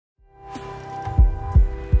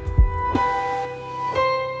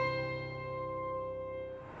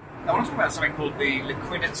want to talk about something called the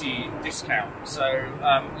liquidity discount. So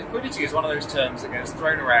liquidity is one of those terms that gets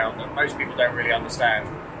thrown around that most people don't really understand.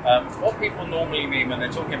 What people normally mean when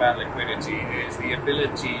they're talking about liquidity is the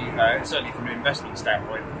ability, certainly from an investment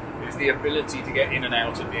standpoint, is the ability to get in and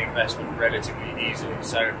out of the investment relatively easily.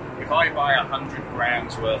 So if I buy 100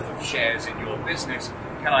 grams worth of shares in your business,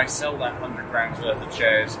 can I sell that 100 grams worth of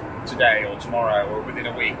shares today or tomorrow or within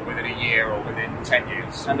a week or within a year or within 10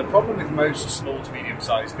 years? And the problem with most small to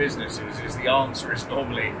medium-sized businesses is the answer is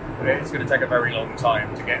normally that it's going to take a very long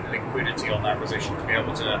time to get liquidity on that position to be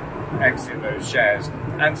able to exit those shares.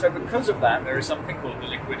 And so because of that, there is something called the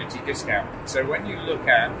liquidity discount. So when you look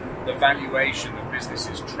at the valuation that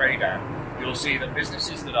businesses trade at, you'll see that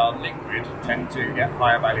businesses that are liquid tend to get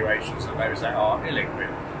higher valuations than those that are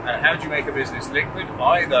illiquid. And how do you make a business liquid?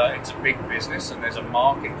 Either it's a big business and there's a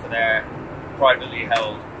market for their privately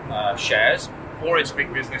held shares, or it's a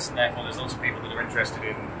big business and therefore there's lots of people that are interested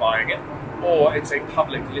in buying it, or it's a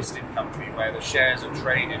public listed company where the shares are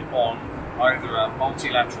traded on either a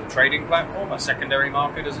multilateral trading platform, a secondary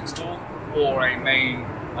market as it's called, or a main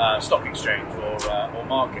stock exchange or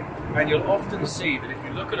market. And you'll often see that if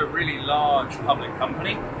you look at a really large public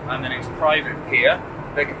company and then its private peer,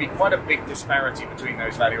 there can be quite a big disparity between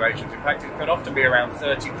those valuations. In fact, it can often be around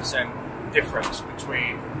 30% difference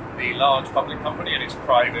between the large public company and its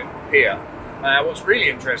private peer. What's really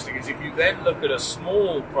interesting is if you then look at a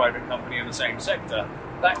small private company in the same sector,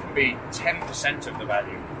 that can be 10% of the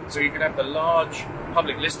value. So you can have the large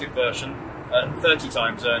public listed version at 30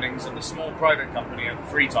 times earnings and the small private company at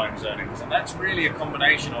 3 times earnings. And that's really a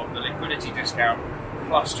combination of the liquidity discount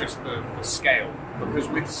plus just the scale. Because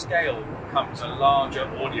with scale comes a larger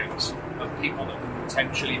audience of people that can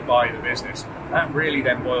potentially buy the business. That really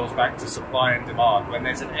then boils back to supply and demand. When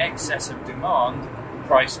there's an excess of demand,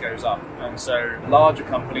 price goes up. And so larger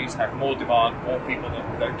companies have more demand, more people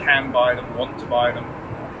that can buy them, want to buy them.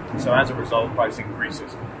 So as a result, price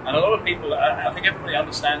increases. And a lot of people, I think everybody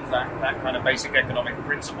understands that kind of basic economic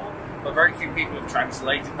principle, but very few people have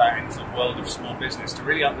translated that into the world of small business to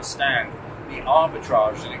really understand the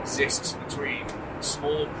arbitrage that exists between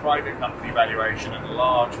small private company valuation and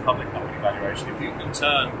large public company valuation. If you can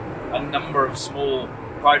turn a number of small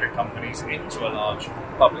private companies into a large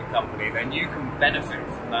public company, then you can benefit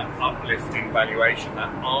from that uplift in valuation,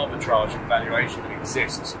 that arbitrage in valuation that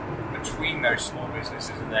exists between those small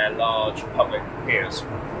businesses and their large public peers.